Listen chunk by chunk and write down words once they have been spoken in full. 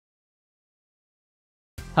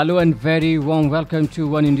Hello and very warm welcome to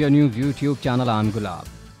One India News YouTube channel. I'm Gulab.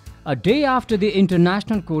 A day after the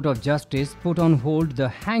International Court of Justice put on hold the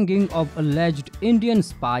hanging of alleged Indian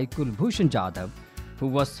spy Kulbhushan Jadhav, who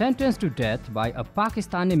was sentenced to death by a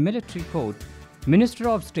Pakistani military court, Minister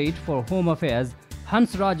of State for Home Affairs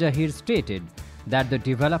Hansraj Ahir stated that the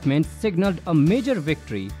development signaled a major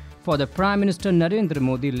victory for the Prime Minister Narendra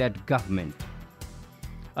Modi-led government.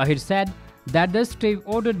 Ahir said that the stay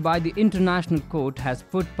ordered by the International Court has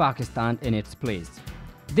put Pakistan in its place.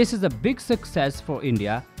 This is a big success for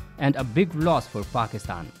India and a big loss for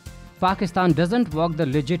Pakistan. Pakistan doesn't walk the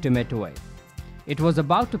legitimate way. It was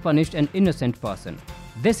about to punish an innocent person.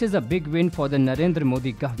 This is a big win for the Narendra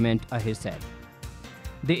Modi government, Ahir said.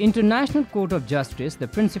 The International Court of Justice, the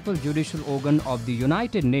principal judicial organ of the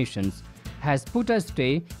United Nations, has put a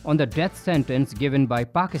stay on the death sentence given by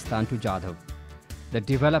Pakistan to Jadhav. The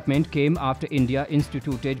development came after India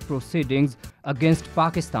instituted proceedings against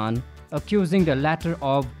Pakistan, accusing the latter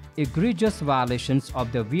of egregious violations of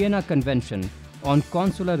the Vienna Convention on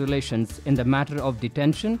Consular Relations in the matter of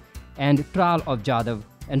detention and trial of Jadhav,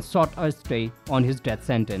 and sought a stay on his death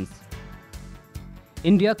sentence.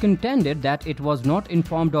 India contended that it was not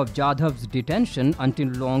informed of Jadhav's detention until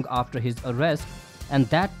long after his arrest, and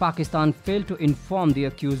that Pakistan failed to inform the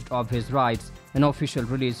accused of his rights, an official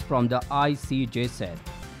release from the ICJ said.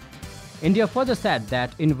 India further said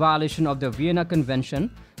that in violation of the Vienna Convention,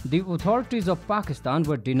 the authorities of Pakistan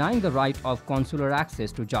were denying the right of consular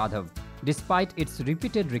access to Jadhav, despite its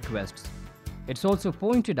repeated requests. It's also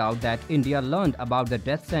pointed out that India learned about the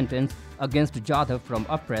death sentence against Jadhav from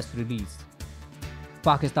a press release.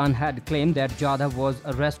 Pakistan had claimed that Jadhav was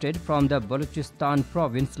arrested from the Balochistan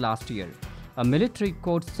province last year. A military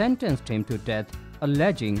court sentenced him to death,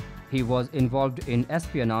 alleging he was involved in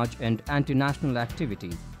espionage and anti-national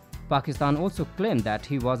activities. Pakistan also claimed that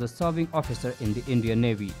he was a serving officer in the Indian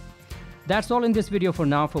Navy. That's all in this video for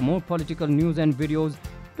now. For more political news and videos,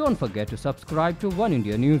 don't forget to subscribe to One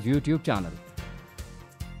India News YouTube channel.